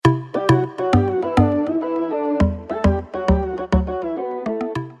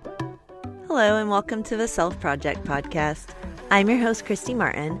Hello and welcome to the Self Project podcast. I'm your host, Christy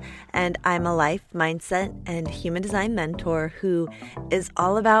Martin, and I'm a life, mindset, and human design mentor who is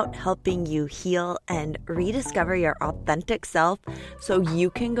all about helping you heal and rediscover your authentic self so you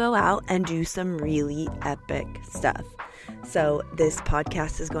can go out and do some really epic stuff. So this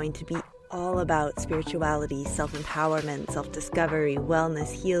podcast is going to be all about spirituality, self-empowerment, self-discovery,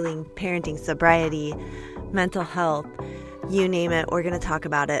 wellness, healing, parenting, sobriety, mental health, you name it, we're going to talk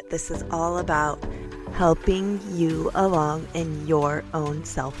about it. This is all about helping you along in your own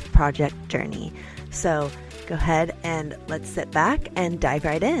self-project journey. So go ahead and let's sit back and dive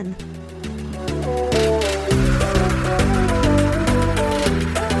right in.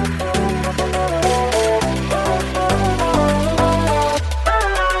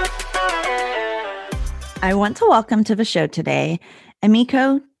 I want to welcome to the show today,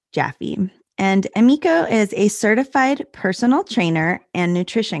 Emiko Jaffe. And Emiko is a certified personal trainer and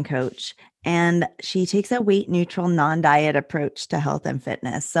nutrition coach, and she takes a weight neutral, non-diet approach to health and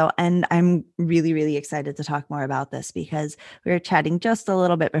fitness. And I'm really, really excited to talk more about this because we were chatting just a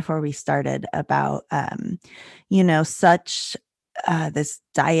little bit before we started about, this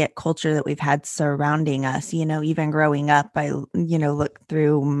diet culture that we've had surrounding us, even growing up. I look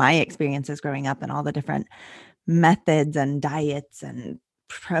through my experiences growing up and all the different methods and diets and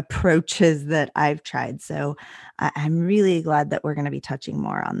approaches that I've tried. So I'm really glad that we're going to be touching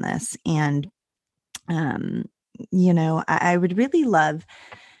more on this. And, I would really love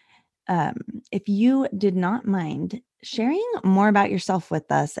if you did not mind sharing more about yourself with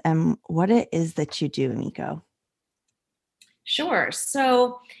us and what it is that you do, Emiko. Sure.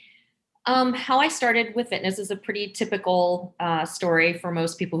 So how I started with fitness is a pretty typical story for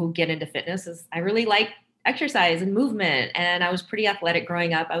most people who get into fitness. Is I really like exercise and movement, and I was pretty athletic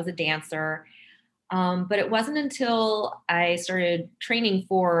growing up. I was a dancer, but it wasn't until I started training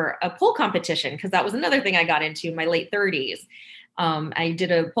for a pole competition, because that was another thing I got into in my late 30s. I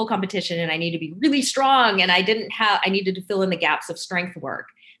did a pole competition and I needed to be really strong, and I needed to fill in the gaps of strength work.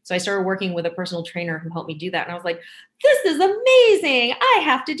 So I started working with a personal trainer who helped me do that. And I was like, this is amazing. I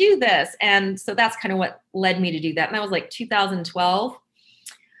have to do this. And so that's kind of what led me to do that. And that was like 2012.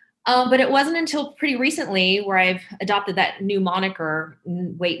 But it wasn't until pretty recently where I've adopted that new moniker,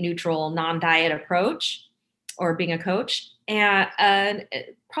 weight neutral, non-diet approach, or being a coach. And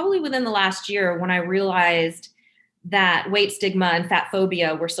probably within the last year when I realized that weight stigma and fat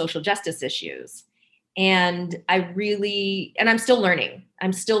phobia were social justice issues. And I'm still learning.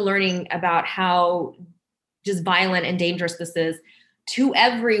 I'm still learning about how just violent and dangerous this is to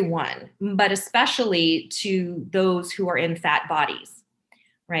everyone, but especially to those who are in fat bodies.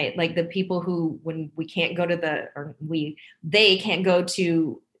 Right. Like the people who, when we can't go to they can't go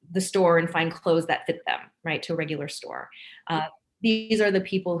to the store and find clothes that fit them, right, to a regular store. These are the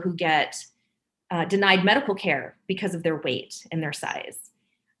people who get denied medical care because of their weight and their size.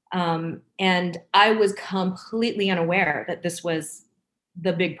 And I was completely unaware that this was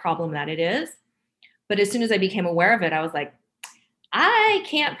the big problem that it is. But as soon as I became aware of it, I was like, I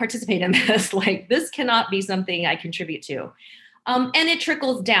can't participate in this. Like, this cannot be something I contribute to. And it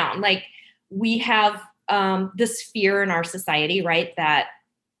trickles down. Like, we have this fear in our society, right, that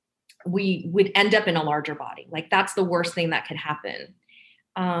we would end up in a larger body. Like, that's the worst thing that could happen.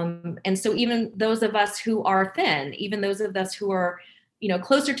 And so even those of us who are thin, even those of us who are,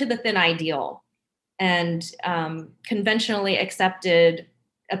 closer to the thin ideal and conventionally accepted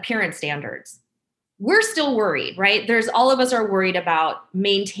appearance standards, we're still worried, right? All of us are worried about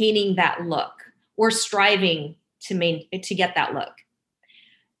maintaining that look or striving to get that look.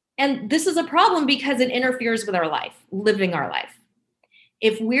 And this is a problem because it interferes with our life, living our life.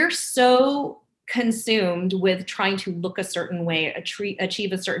 If we're so consumed with trying to look a certain way,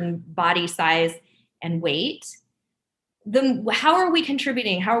 achieve a certain body size and weight, then how are we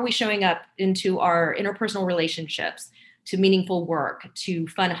contributing? How are we showing up into our interpersonal relationships, to meaningful work, to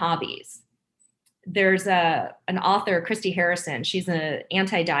fun hobbies? There's an author, Christy Harrison. She's an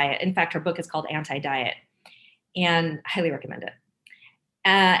anti-diet. In fact, her book is called Anti-Diet, and I highly recommend it.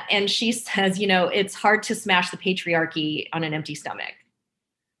 And she says, it's hard to smash the patriarchy on an empty stomach.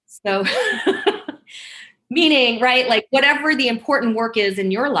 So meaning, right, like whatever the important work is in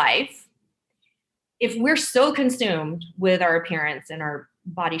your life, if we're so consumed with our appearance and our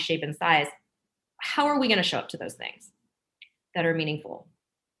body shape and size, how are we going to show up to those things that are meaningful?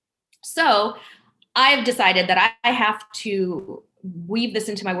 So I've decided that I have to weave this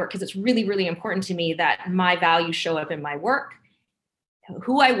into my work because it's really, really important to me that my values show up in my work,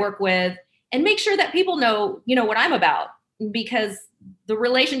 who I work with, and make sure that people know, what I'm about, because the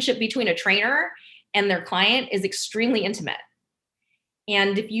relationship between a trainer and their client is extremely intimate.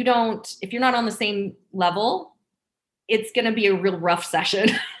 And if you're not on the same level, it's going to be a real rough session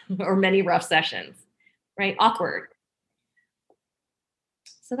or many rough sessions, right? Awkward.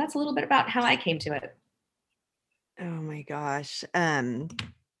 So that's a little bit about how I came to it. Oh my gosh.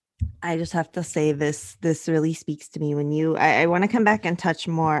 I just have to say this really speaks to me when I want to come back and touch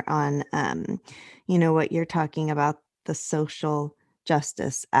more on what you're talking about, the social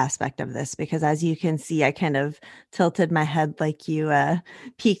justice aspect of this, because as you can see, I kind of tilted my head like you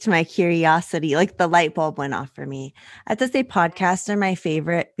piqued my curiosity, like the light bulb went off for me. I have to say podcasts are my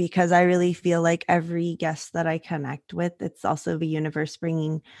favorite because I really feel like every guest that I connect with, it's also the universe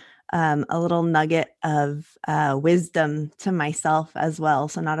bringing a little nugget of wisdom to myself as well.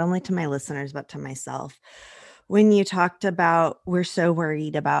 So not only to my listeners, but to myself. When you talked about, we're so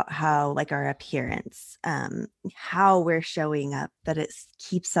worried about how like our appearance, how we're showing up, that it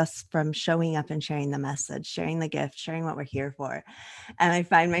keeps us from showing up and sharing the message, sharing the gift, sharing what we're here for. And I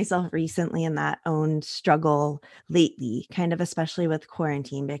find myself recently in that own struggle lately, kind of especially with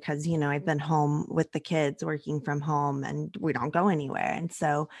quarantine, because, I've been home with the kids working from home and we don't go anywhere. And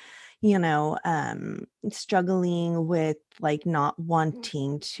so struggling with like not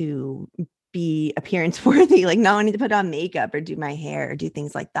wanting to be appearance worthy, like not wanting to put on makeup or do my hair or do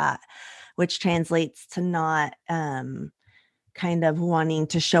things like that, which translates to not kind of wanting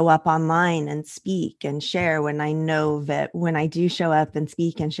to show up online and speak and share, when I know that when I do show up and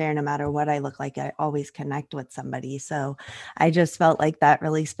speak and share, no matter what I look like, I always connect with somebody. So I just felt like that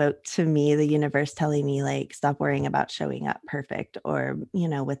really spoke to me, the universe telling me like, stop worrying about showing up perfect or,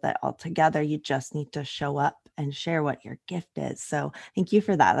 with it all together. You just need to show up and share what your gift is. So thank you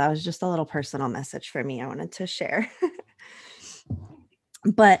for that. That was just a little personal message for me I wanted to share.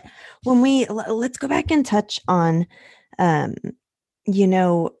 But let's go back and touch on, um, you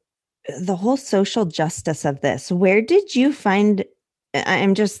know, the whole social justice of this. Where did you find,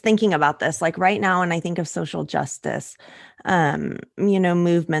 I'm just thinking about this, like right now, when I think of social justice,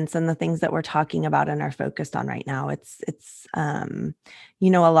 movements and the things that we're talking about and are focused on right now, it's a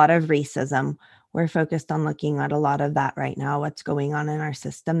lot of racism. We're focused on looking at a lot of that right now, what's going on in our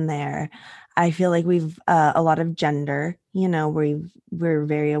system there. I feel like we've a lot of gender, we're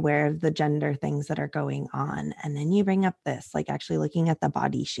very aware of the gender things that are going on. And then you bring up this, like actually looking at the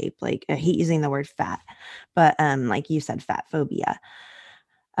body shape, like I hate using the word fat, but like you said, fat phobia.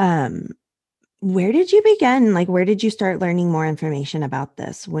 Where did you begin? Like, where did you start learning more information about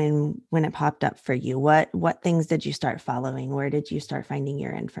this when it popped up for you? What things did you start following? Where did you start finding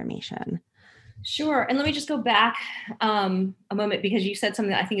your information? Sure. And let me just go back a moment, because you said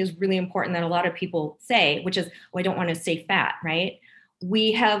something that I think is really important that a lot of people say, which is, oh, I don't want to say fat, right?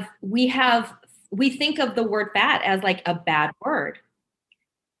 We think of the word fat as like a bad word.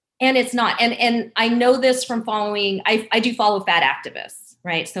 And it's not. And I know this from following, I do follow fat activists,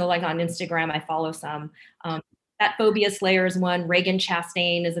 right? So like on Instagram, I follow some. Fat Phobia Slayer is one. Reagan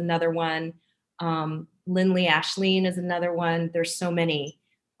Chastain is another one. Lindley Ashleen is another one. There's so many.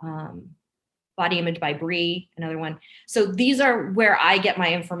 Body Image by Brie, another one. So these are where I get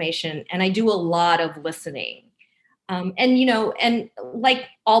my information, and I do a lot of listening. And like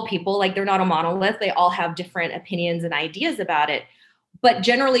all people, like they're not a monolith. They all have different opinions and ideas about it. But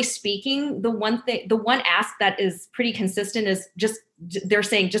generally speaking, the one ask that is pretty consistent is they're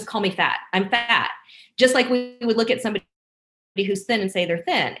saying, just call me fat. I'm fat. Just like we would look at somebody who's thin and say they're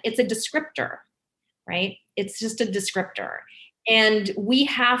thin. It's a descriptor, right? It's just a descriptor. And we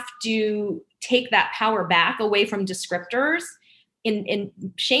have to take that power back away from descriptors in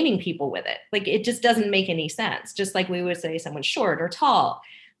shaming people with it. Like, it just doesn't make any sense. Just like we would say someone's short or tall,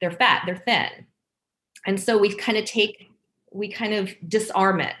 they're fat, they're thin. And so we kind of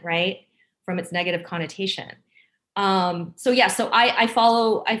disarm it, right, from its negative connotation. So I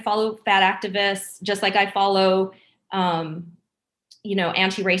follow fat activists, just like I follow, anti-racist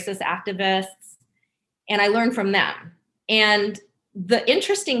activists, and I learn from them. And the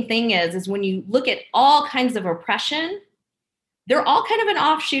interesting thing is when you look at all kinds of oppression, they're all kind of an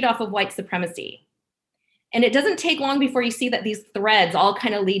offshoot off of white supremacy. And it doesn't take long before you see that these threads all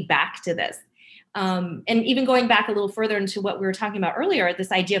kind of lead back to this. And even going back a little further into what we were talking about earlier,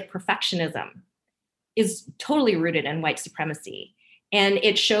 this idea of perfectionism is totally rooted in white supremacy. And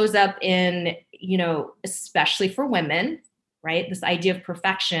it shows up in, especially for women, right? This idea of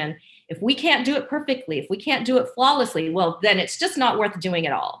perfection. If we can't do it perfectly, if we can't do it flawlessly, well, then it's just not worth doing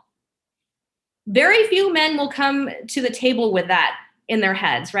at all. Very few men will come to the table with that in their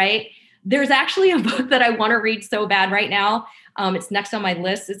heads, right? There's actually a book that I want to read so bad right now. It's next on my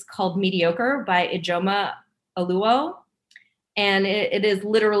list. It's called Mediocre by Ijoma Oluo. And it is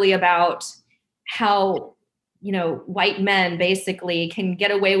literally about how white men basically can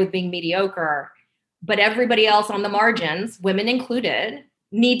get away with being mediocre, but everybody else on the margins, women included,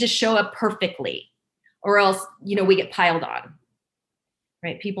 need to show up perfectly, or else, we get piled on,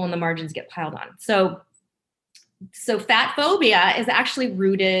 right? People in the margins get piled on. So fat phobia is actually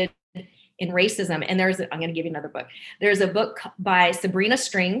rooted in racism. And I'm going to give you another book. There's a book by Sabrina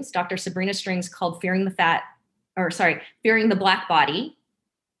Strings, Dr. Sabrina Strings, called Fearing the Black Body.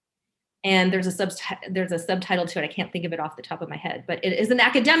 And there's a subtitle to it. I can't think of it off the top of my head, but it is an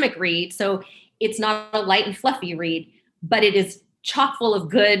academic read. So it's not a light and fluffy read, but it is chock full of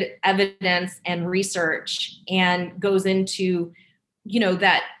good evidence and research, and goes into,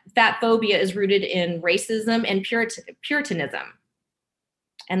 that fat phobia is rooted in racism and Puritanism.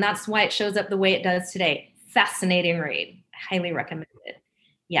 And that's why it shows up the way it does today. Fascinating read. Highly recommended.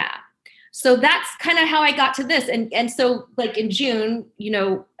 Yeah. So that's kind of how I got to this. And so like in June,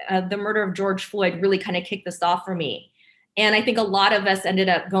 the murder of George Floyd really kind of kicked this off for me. And I think a lot of us ended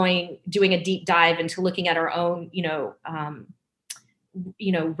up doing a deep dive into looking at our own,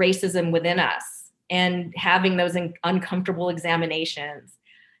 racism within us, and having those uncomfortable examinations,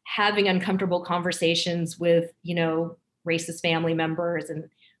 having uncomfortable conversations with, racist family members and,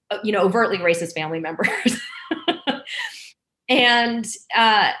 overtly racist family members. And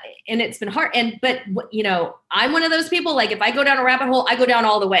it's been hard. But I'm one of those people, like, if I go down a rabbit hole, I go down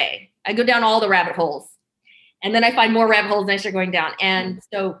all the way. I go down all the rabbit holes, and then I find more rabbit holes and I start going down. And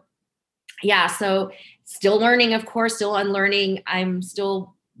so, yeah, so still learning, of course, still unlearning. I'm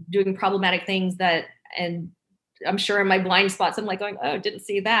still doing problematic things and I'm sure in my blind spots, I'm like going, oh, didn't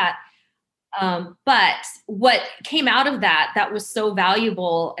see that. But what came out of that was so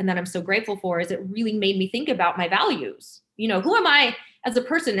valuable, and that I'm so grateful for, is it really made me think about my values. Who am I as a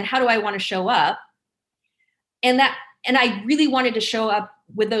person, and how do I want to show up? And I really wanted to show up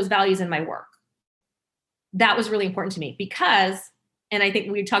with those values in my work. That was really important to me because, and I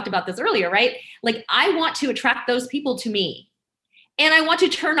think we talked about this earlier, right? Like, I want to attract those people to me, and I want to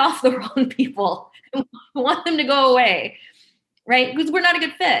turn off the wrong people. I want them to go away, right? Because we're not a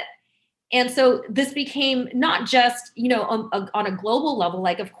good fit. And so this became not just, on a global level,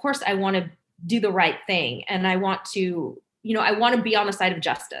 like, of course I want to do the right thing. And I want to, I want to be on the side of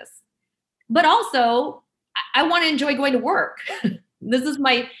justice, but also I want to enjoy going to work. This is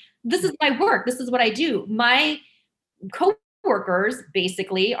my work. This is what I do. My coworkers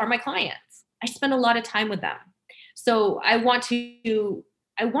basically are my clients. I spend a lot of time with them. So I want to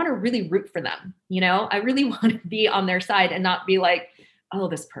really root for them. I really want to be on their side and not be like, oh,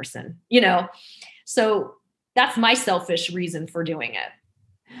 this person, so that's my selfish reason for doing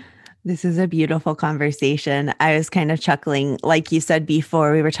it. This is a beautiful conversation. I was kind of chuckling, like you said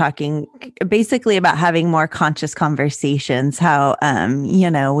before, we were talking basically about having more conscious conversations, how,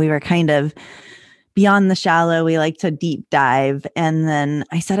 we were kind of beyond the shallow. We like to deep dive. And then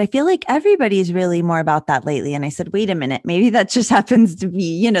I said, I feel like everybody's really more about that lately. And I said, wait a minute, maybe that just happens to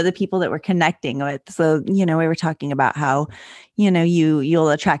be, the people that we're connecting with. So, we were talking about how, you'll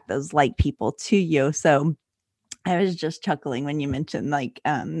attract those like people to you. So I was just chuckling when you mentioned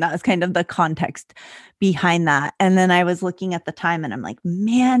that was kind of the context behind that. And then I was looking at the time and I'm like,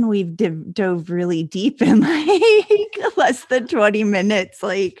 man, we've dove really deep in like less than 20 minutes.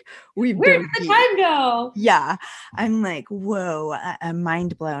 Like, where did the time go? Yeah. I'm like, whoa, I'm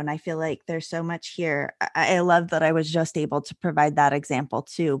mind blown. I feel like there's so much here. I love that I was just able to provide that example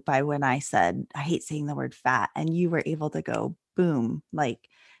too, by when I said, I hate saying the word fat, and you were able to go boom,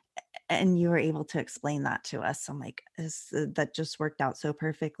 and you were able to explain that to us. I'm like, that just worked out so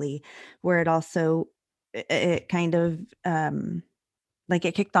perfectly, where it also, it kind of,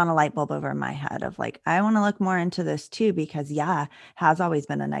 it kicked on a light bulb over my head of like, I want to look more into this too, because has always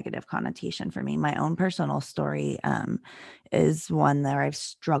been a negative connotation for me. My own personal story is one that I've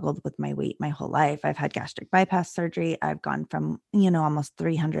struggled with my weight my whole life. I've had gastric bypass surgery. I've gone from, almost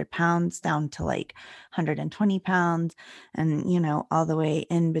 300 pounds down to like 120 pounds, and, all the way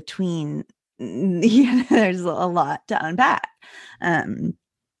in between. There's a lot to unpack.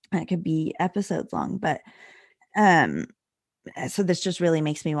 It could be episodes long, but so this just really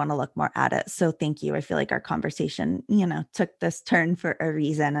makes me want to look more at it. So thank you. I feel like our conversation, took this turn for a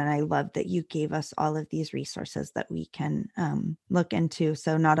reason. And I love that you gave us all of these resources that we can look into.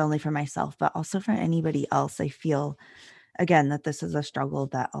 So not only for myself, but also for anybody else. I feel, again, that this is a struggle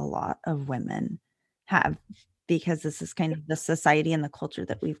that a lot of women have, because this is kind of the society and the culture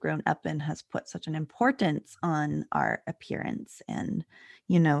that we've grown up in has put such an importance on our appearance and,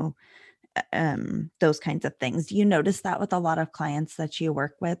 those kinds of things. Do you notice that with a lot of clients that you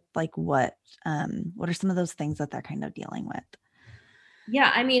work with? Like what are some of those things that they're kind of dealing with?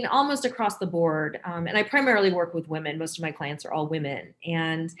 Yeah, I mean, almost across the board. And I primarily work with women. Most of my clients are all women.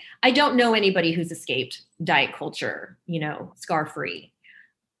 And I don't know anybody who's escaped diet culture, scar free.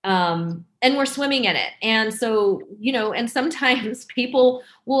 And we're swimming in it. And so, and sometimes people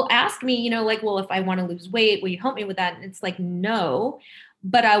will ask me, like, well, if I want to lose weight, will you help me with that? And it's like, no,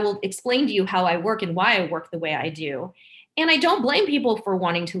 but I will explain to you how I work and why I work the way I do. And I don't blame people for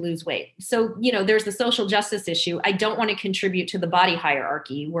wanting to lose weight. So, there's the social justice issue. I don't want to contribute to the body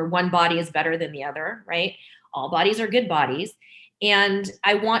hierarchy where one body is better than the other, right? All bodies are good bodies. And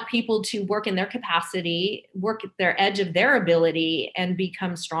I want people to work in their capacity, work at their edge of their ability, and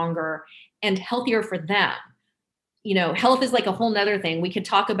become stronger and healthier for them. Health is like a whole nother thing. We could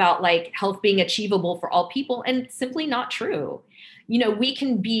talk about like health being achievable for all people, and it's simply not true. We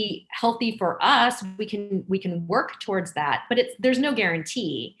can be healthy for us. We can work towards that, but there's no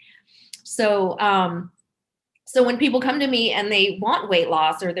guarantee. So, so when people come to me and they want weight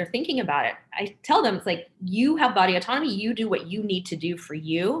loss or they're thinking about it, I tell them it's like, you have body autonomy. You do what you need to do for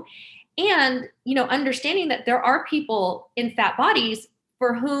you. And, understanding that there are people in fat bodies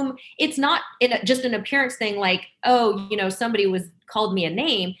for whom it's not just an appearance thing like, oh, somebody called me a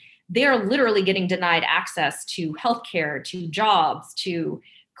name. They're literally getting denied access to healthcare, to jobs, to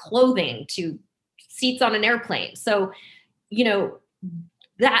clothing, to seats on an airplane. So,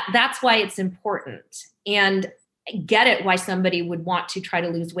 that's why it's important. And I get it why somebody would want to try to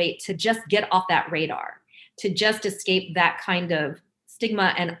lose weight, to just get off that radar, to just escape that kind of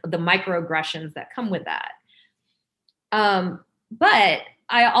stigma and the microaggressions that come with that. But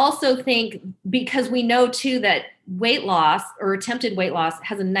I also think, because we know too that weight loss or attempted weight loss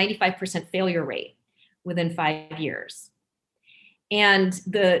has a 95% failure rate within 5 years. And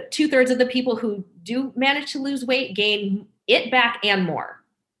the 2/3 of the people who do manage to lose weight gain it back and more.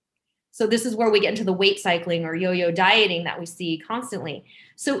 So this is where we get into the weight cycling or yo-yo dieting that we see constantly.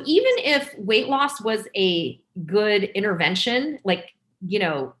 So even if weight loss was a good intervention, like,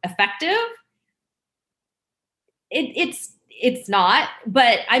 effective, it's not,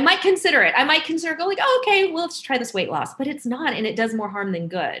 but I might consider it. I might consider go like, oh, okay, well, let's try this weight loss, but it's not, and it does more harm than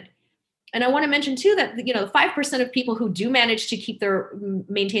good. And I want to mention too that 5% of people who do manage to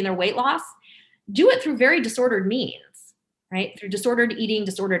maintain their weight loss do it through very disordered means, right? Through disordered eating,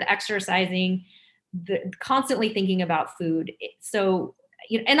 disordered exercising, constantly thinking about food. So,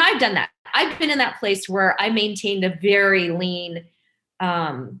 and I've done that. I've been in that place where I maintained a very lean,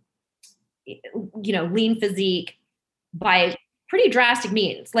 lean physique by pretty drastic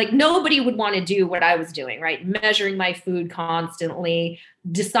means. Like nobody would want to do what I was doing, right? Measuring my food constantly,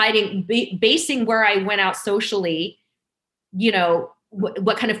 deciding, basing where I went out socially,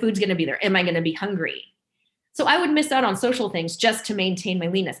 what kind of food's going to be there? Am I going to be hungry? So I would miss out on social things just to maintain my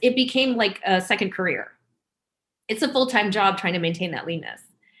leanness. It became like a second career. It's a full-time job trying to maintain that leanness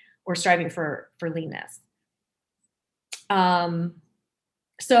or striving for leanness.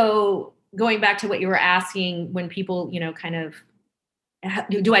 So going back to what you were asking, when people,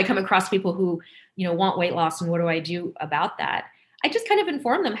 do I come across people who, want weight loss and what do I do about that? I just kind of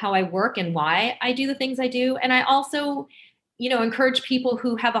inform them how I work and why I do the things I do. And I also, encourage people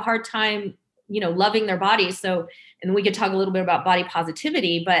who have a hard time, loving their bodies. So, and we could talk a little bit about body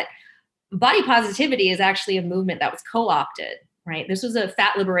positivity, but body positivity is actually a movement that was co-opted, right? This was a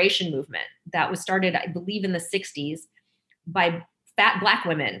fat liberation movement that was started, I believe, in the 60s by fat Black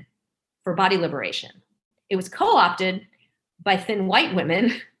women for body liberation. It was co-opted by thin white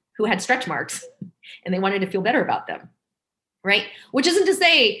women who had stretch marks and they wanted to feel better about them, right? Which isn't to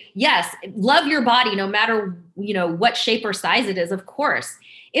say, yes, love your body no matter, what shape or size it is, of course.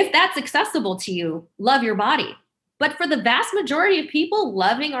 If that's accessible to you, love your body. But for the vast majority of people,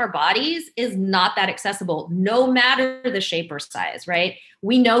 loving our bodies is not that accessible, no matter the shape or size, right?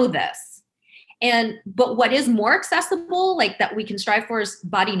 We know this. But what is more accessible, like that we can strive for, is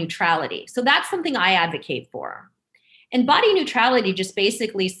body neutrality. So that's something I advocate for. And body neutrality just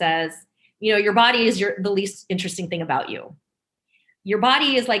basically says, your body is the least interesting thing about you. Your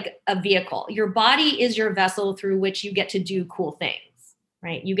body is like a vehicle. Your body is your vessel through which you get to do cool things,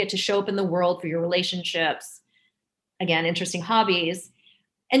 right? You get to show up in the world for your relationships, again, interesting hobbies,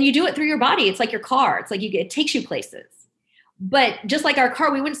 and you do it through your body. It's like your car. It's like it takes you places. But just like our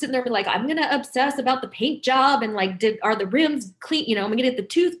car, we wouldn't sit there and be like, I'm going to obsess about the paint job and like, are the rims clean? I'm going to get the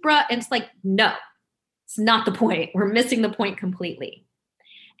toothbrush. And it's like, no, it's not the point. We're missing the point completely.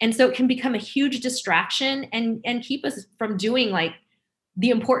 And so it can become a huge distraction and keep us from doing like the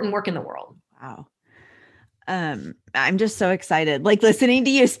important work in the world. Wow. I'm just so excited. Like listening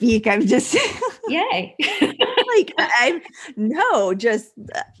to you speak, I'm just yay. like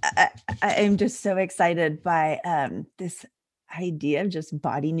I'm just so excited by this idea of just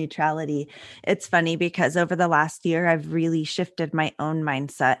body neutrality. It's funny because over the last year, I've really shifted my own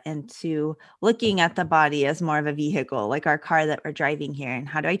mindset into looking at the body as more of a vehicle, like our car that we're driving here. And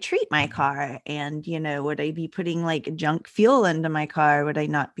how do I treat my car? And, would I be putting like junk fuel into my car? Would I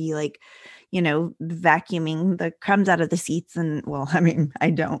not be like, vacuuming the crumbs out of the seats? And well, I mean,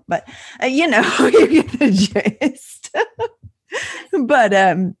 I don't, but you get the gist. But,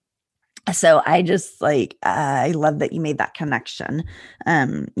 so I just I love that you made that connection,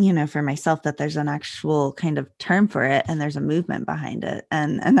 for myself, that there's an actual kind of term for it and there's a movement behind it.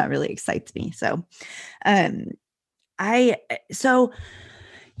 And that really excites me. So, how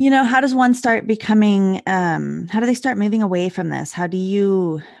does one start becoming, how do they start moving away from this?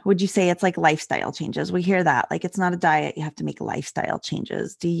 Would you say it's like lifestyle changes? We hear that, like, it's not a diet, you have to make lifestyle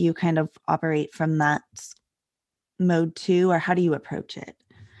changes. Do you kind of operate from that mode too, or how do you approach it?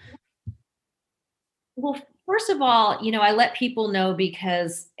 Well, first of all, I let people know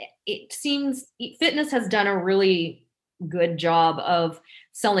because it seems fitness has done a really good job of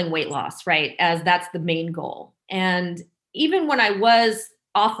selling weight loss, right? As that's the main goal. And even when I was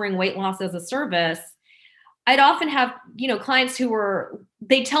offering weight loss as a service, I'd often have, clients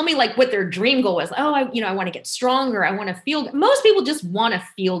they tell me like what their dream goal was. Oh, I want to get stronger. I want to feel good. Most people just want to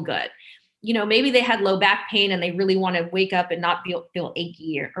feel good. Maybe they had low back pain and they really want to wake up and not feel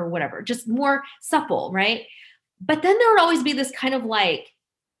achy or whatever, just more supple, right? But then there would always be this kind of like,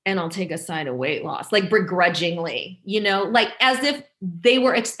 and I'll take a side of weight loss, like begrudgingly, like as if they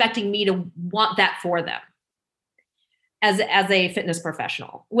were expecting me to want that for them as a fitness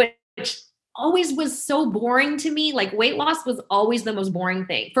professional, which always was so boring to me. Like weight loss was always the most boring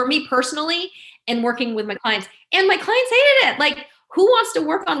thing for me personally and working with my clients. And my clients hated it. Like, who wants to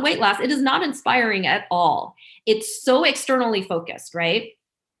work on weight loss? It is not inspiring at all. It's so externally focused, right?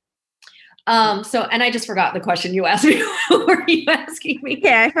 And I just forgot the question you asked me. What were you asking me?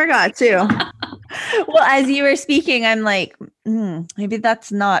 Yeah, I forgot too. Well, as you were speaking, I'm like, maybe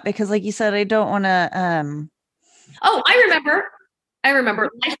that's not, because like you said, I don't want to. Oh, I remember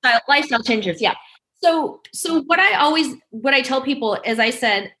lifestyle changes. Yeah. So what I tell people is I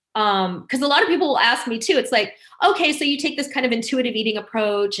said, because a lot of people will ask me too, it's like, okay, so you take this kind of intuitive eating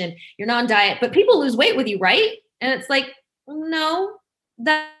approach and you're non-diet, but people lose weight with you, right? And it's like, no,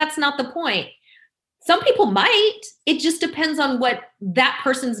 that's not the point. Some people might. It just depends on what that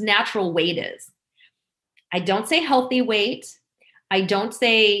person's natural weight is. I don't say healthy weight. I don't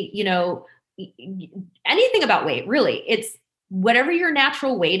say, anything about weight, really. It's whatever your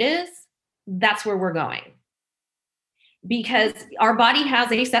natural weight is, that's where we're going. Because our body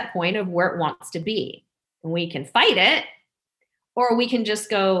has a set point of where it wants to be. And we can fight it, or we can just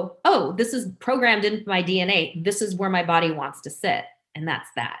go, oh, this is programmed into my DNA. This is where my body wants to sit. And that's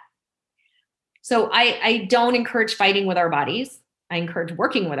that. So I don't encourage fighting with our bodies. I encourage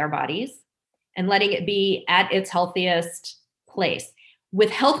working with our bodies and letting it be at its healthiest place. With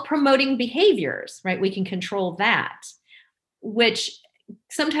health promoting behaviors, right? We can control that, which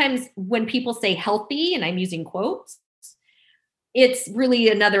sometimes when people say healthy, and I'm using quotes, it's really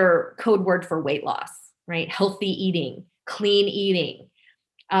another code word for weight loss, right? Healthy eating, clean eating.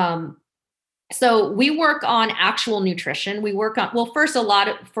 So we work on actual nutrition. We work on, first,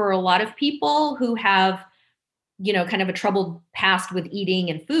 for a lot of people who have, kind of a troubled past with eating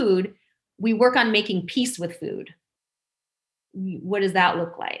and food, we work on making peace with food. What does that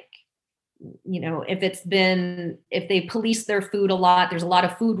look like? If they police their food a lot, there's a lot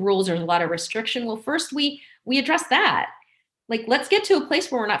of food rules, there's a lot of restriction. Well, first we address that. Like, let's get to a place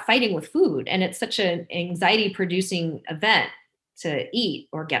where we're not fighting with food. And it's such an anxiety producing event to eat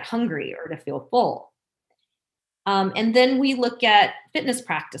or get hungry or to feel full. And then we look at fitness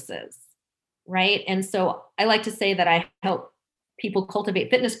practices, right? And so I like to say that I help people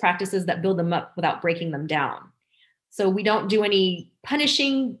cultivate fitness practices that build them up without breaking them down. So we don't do any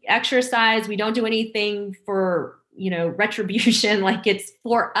punishing exercise. We don't do anything for, retribution. Like, it's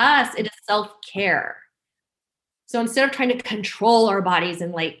for us, it is self-care. So instead of trying to control our bodies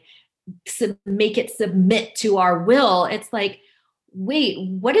and like make it submit to our will, it's like, wait,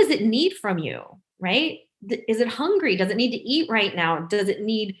 what does it need from you? Right? Is it hungry? Does it need to eat right now? Does it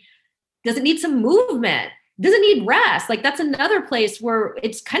need some movement? Does it need rest? Like, that's another place where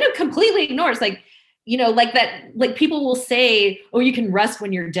it's kind of completely ignored. It's like, like that, like people will say, oh, you can rest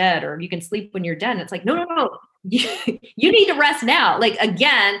when you're dead, or you can sleep when you're dead. And it's like, no. You need to rest now. Like,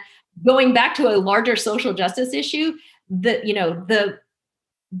 again, going back to a larger social justice issue, the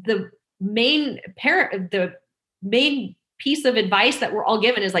main piece of advice that we're all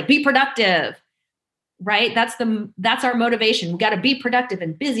given is like, be productive, right? That's our motivation. We got to be productive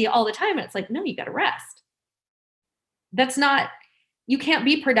and busy all the time. And it's like, no, you got to rest. That's not, you can't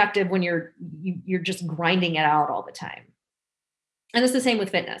be productive when you're just grinding it out all the time. And it's the same with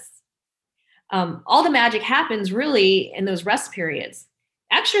fitness. All the magic happens really in those rest periods.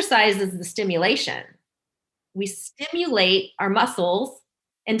 Exercise is the stimulation. We stimulate our muscles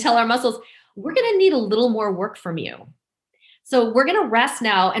and tell our muscles, we're going to need a little more work from you. So we're going to rest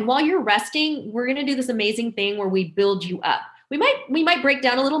now. And while you're resting, we're going to do this amazing thing where we build you up. We might break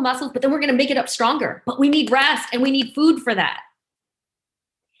down a little muscles, but then we're going to make it up stronger. But we need rest and we need food for that.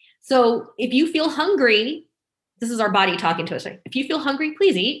 So if you feel hungry, this is our body talking to us, right? If you feel hungry,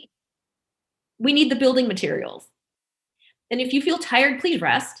 please eat. We need the building materials. And if you feel tired, please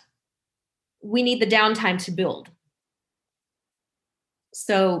rest. We need the downtime to build.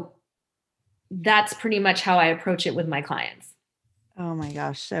 So that's pretty much how I approach it with my clients. Oh my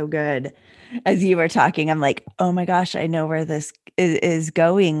gosh, so good. As you were talking, I'm like, oh my gosh, I know where this is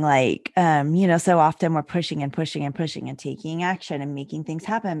going. Like, so often we're pushing and pushing and pushing and taking action and making things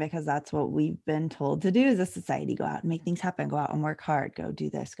happen because that's what we've been told to do as a society. Go out and make things happen, go out and work hard, go do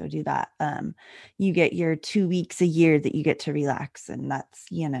this, go do that. You get your 2 weeks a year that you get to relax. And that's,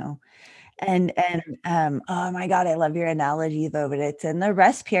 and oh my God, I love your analogy though, but it's in the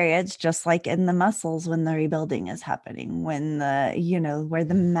rest periods, just like in the muscles when the rebuilding is happening, when where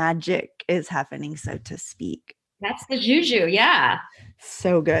the magic is happening, so to speak. That's the juju. Yeah.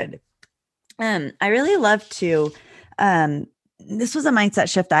 So good. I really love to, this was a mindset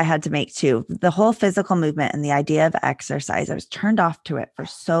shift I had to make too. The whole physical movement and the idea of exercise, I was turned off to it for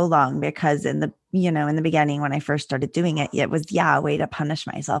so long because in the beginning, when I first started doing it, it was, a way to punish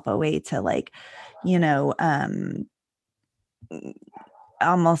myself, a way to like,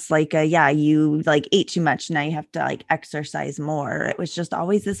 almost like you like ate too much. Now you have to like exercise more. It was just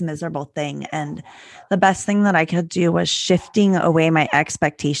always this miserable thing. And the best thing that I could do was shifting away my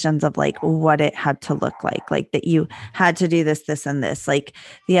expectations of like what it had to look like that you had to do this, this, and this. Like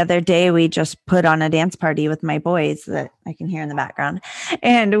the other day, we just put on a dance party with my boys that I can hear in the background.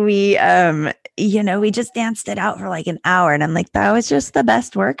 And we, we just danced it out for like an hour. And I'm like, that was just the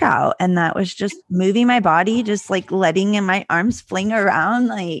best workout. And that was just moving my body, just like letting my arms fling around.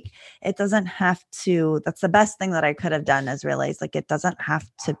 Like it doesn't have to, that's the best thing that I could have done is realize like, it doesn't have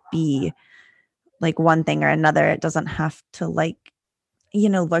to be like one thing or another. It doesn't have to like,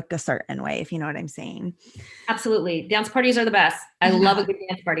 look a certain way, if you know what I'm saying. Absolutely. Dance parties are the best. I love a good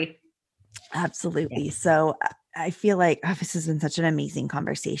dance party. Absolutely. Yeah. So I feel like this has been such an amazing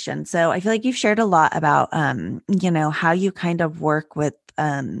conversation. So I feel like you've shared a lot about, how you kind of work with,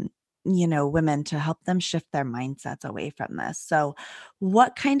 women to help them shift their mindsets away from this. So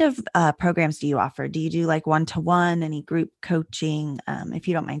what kind of programs do you offer? Do you do like one-to-one, any group coaching? If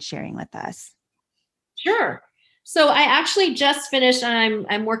you don't mind sharing with us. Sure. So I actually just finished, and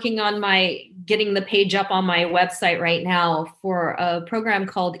I'm working on getting the page up on my website right now for a program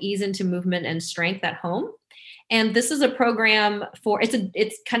called Ease into Movement and Strength at Home. And this is a program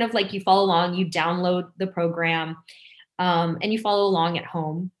it's kind of like you follow along, you download the program and you follow along at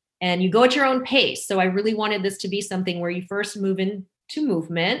home and you go at your own pace. So I really wanted this to be something where you first move into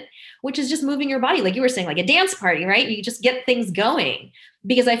movement, which is just moving your body. Like you were saying, like a dance party, right? You just get things going,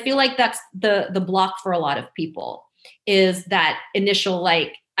 because I feel like that's the block for a lot of people is that initial,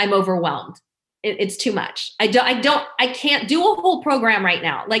 like, I'm overwhelmed. It's too much. I can't do a whole program right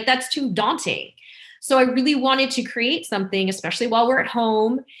now. Like that's too daunting. So I really wanted to create something, especially while we're at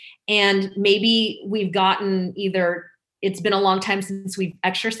home and maybe we've gotten it's been a long time since we've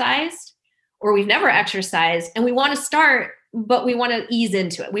exercised or we've never exercised and we want to start, but we want to ease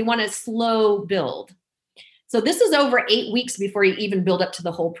into it. We want to slow build. So this is over 8 weeks before you even build up to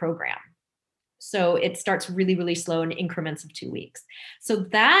the whole program. So it starts really, really slow in increments of 2 weeks. So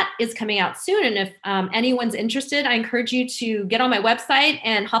that is coming out soon. And if anyone's interested, I encourage you to get on my website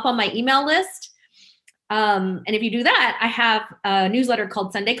and hop on my email list. And if you do that, I have a newsletter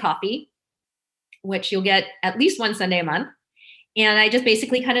called Sunday Coffee, which you'll get at least one Sunday a month. And I just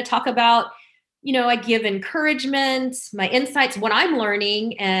basically kind of talk about, I give encouragement, my insights, what I'm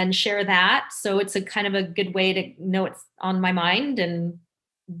learning, and share that. So it's a kind of a good way to know it's on my mind and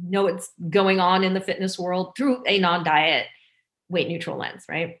know it's going on in the fitness world through a non-diet weight neutral lens,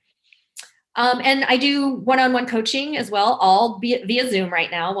 right? And I do one-on-one coaching as well, all via Zoom right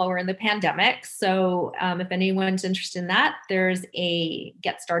now while we're in the pandemic. So if anyone's interested in that, there's a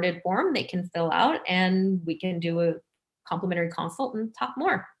get started form they can fill out and we can do a complimentary consult and talk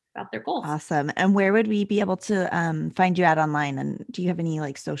more about their goals. Awesome. And where would we be able to find you at online? And do you have any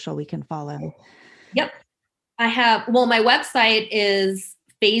like social we can follow? Yep. My website is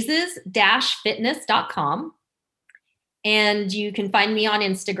phases-fitness.com. And you can find me on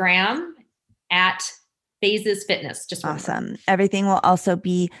Instagram at Phases Fitness. Just remember. Awesome. Everything will also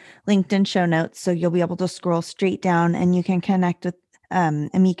be linked in show notes. So you'll be able to scroll straight down and you can connect with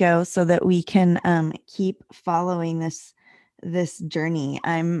Emiko so that we can keep following this journey.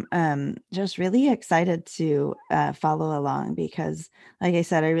 I'm just really excited to follow along because, like I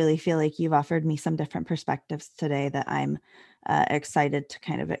said, I really feel like you've offered me some different perspectives today that I'm excited to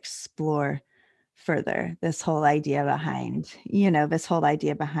kind of explore further. This whole idea behind,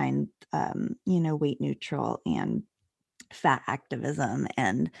 weight neutral and fat activism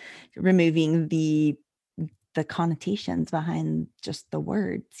and removing the connotations behind just the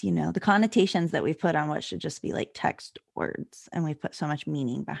words, the connotations that we put on what should just be like text words, and we put so much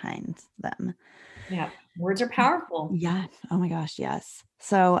meaning behind them. Yeah. Words are powerful. Yeah. Oh my gosh. Yes.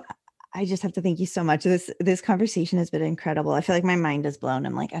 So I just have to thank you so much. This conversation has been incredible. I feel like my mind is blown.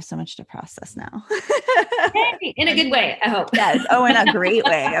 I'm like, I have so much to process now. Hey, in a good way, I hope. Yes. Oh, in a great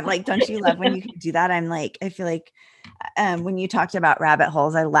way. I'm like, don't you love when you can do that? I'm like, I feel like when you talked about rabbit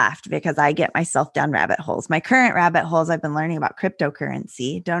holes, I laughed because I get myself down rabbit holes. My current rabbit holes, I've been learning about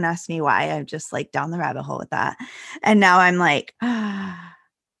cryptocurrency. Don't ask me why. I'm just like down the rabbit hole with that. And now I'm like,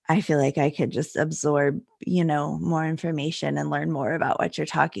 I feel like I could just absorb, more information and learn more about what you're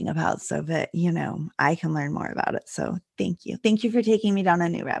talking about so that, I can learn more about it. So thank you. Thank you for taking me down a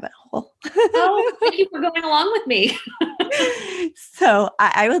new rabbit hole. Oh, thank you for going along with me. So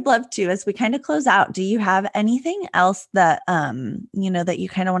I would love to, as we kind of close out, do you have anything else that, that you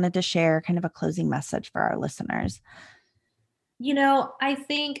kind of wanted to share, kind of a closing message for our listeners? I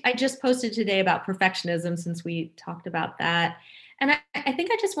think I just posted today about perfectionism since we talked about that. And I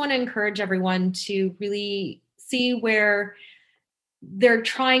think I just want to encourage everyone to really see where they're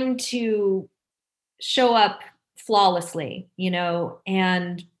trying to show up flawlessly,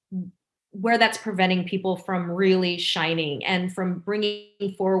 and where that's preventing people from really shining and from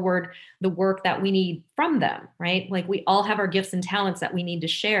bringing forward the work that we need from them, right? Like we all have our gifts and talents that we need to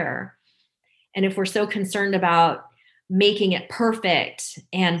share. And if we're so concerned about making it perfect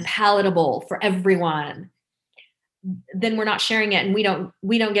and palatable for everyone, then we're not sharing it and we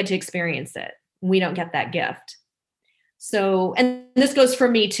don't get to experience it. We don't get that gift. So, and this goes for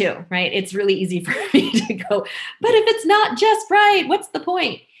me too, right? It's really easy for me to go, but if it's not just right, what's the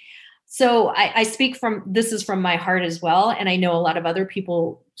point? So I speak this is from my heart as well. And I know a lot of other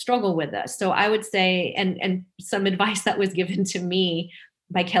people struggle with this. So I would say, and some advice that was given to me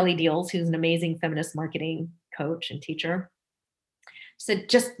by Kelly Deals, who's an amazing feminist marketing coach and teacher, said,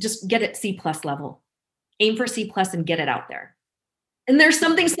 just get it C+ level. Aim for C+ and get it out there. And there's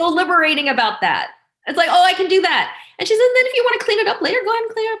something so liberating about that. It's like, oh, I can do that. And she said, then if you want to clean it up later, go ahead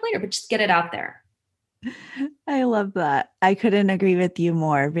and clean it up later, but just get it out there. I love that. I couldn't agree with you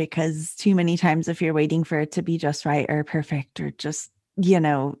more, because too many times if you're waiting for it to be just right or perfect or just,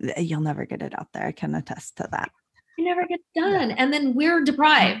 you'll never get it out there. I can attest to that. It never gets done. Yeah. And then we're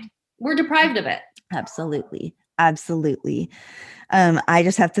deprived. We're deprived of it. Absolutely. Absolutely. I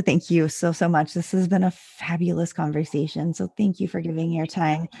just have to thank you so much. This has been a fabulous conversation. So thank you for giving your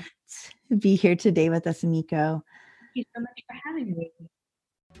time to be here today with us, Emiko. Thank you so much for having me.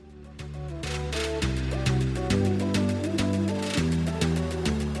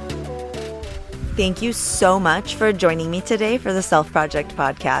 Thank you so much for joining me today for the Self Project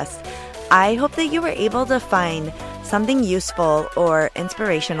podcast. I hope that you were able to find something useful or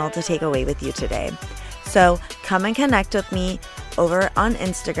inspirational to take away with you today. So come and connect with me over on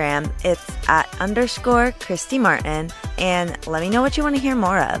Instagram. It's @_Christy Martin, and let me know what you want to hear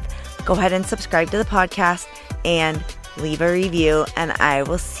more of. Go ahead and subscribe to the podcast and leave a review, and I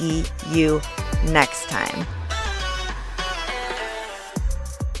will see you next time.